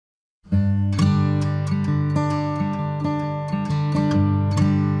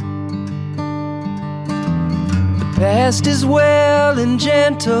past is well and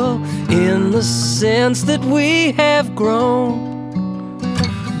gentle in the sense that we have grown.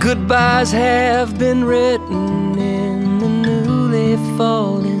 Goodbyes have been written in the newly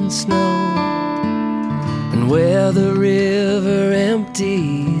fallen snow. And where the river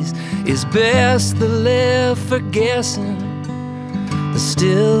empties is best the left for guessing. There's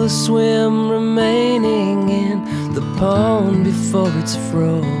still a swim remaining in the pond before it's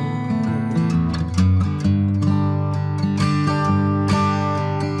froze.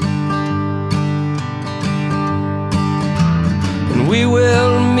 And we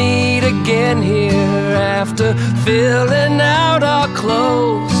will meet again here after filling out our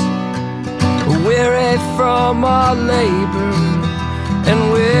clothes, weary from our labor and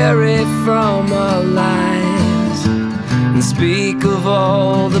weary from our lives, and speak of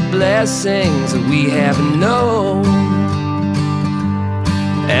all the blessings that we have known.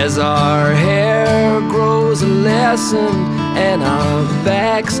 As our hair grows a lesson and our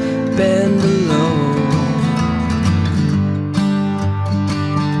backs bend low,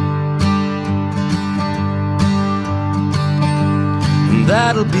 and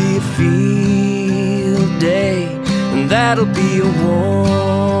that'll be a field day, and that'll be a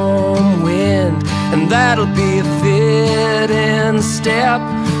warm wind, and that'll be a fitting step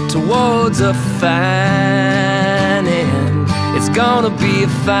towards a fine end. It's gonna be a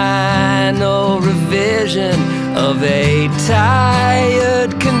final revision of a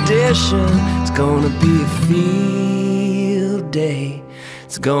tired condition. It's gonna be a field day.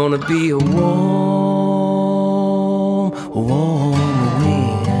 It's gonna be a warm, warm wind.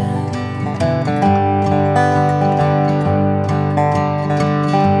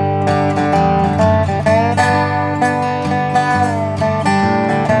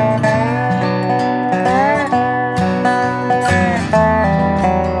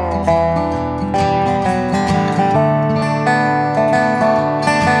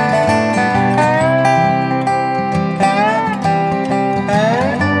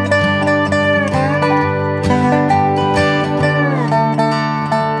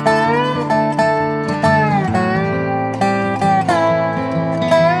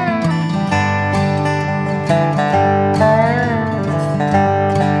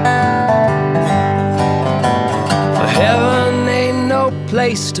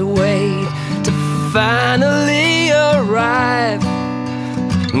 To wait to finally arrive,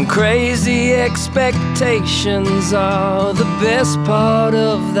 and crazy expectations are the best part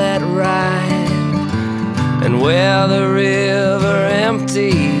of that ride. And where the river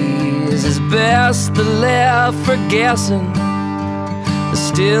empties is best the left for guessing. There's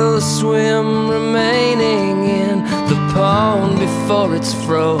still a swim remaining in the pond before it's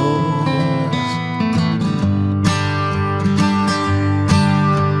froze.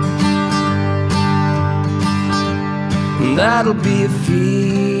 And that'll be a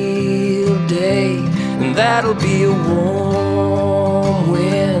field day, and that'll be a warm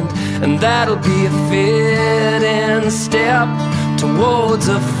wind, and that'll be a fitting step towards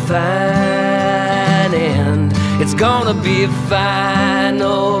a fine end. It's gonna be a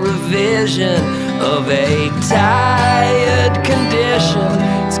final revision of a tired condition.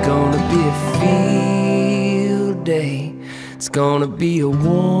 It's gonna be a field day. It's gonna be a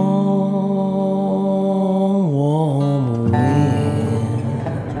warm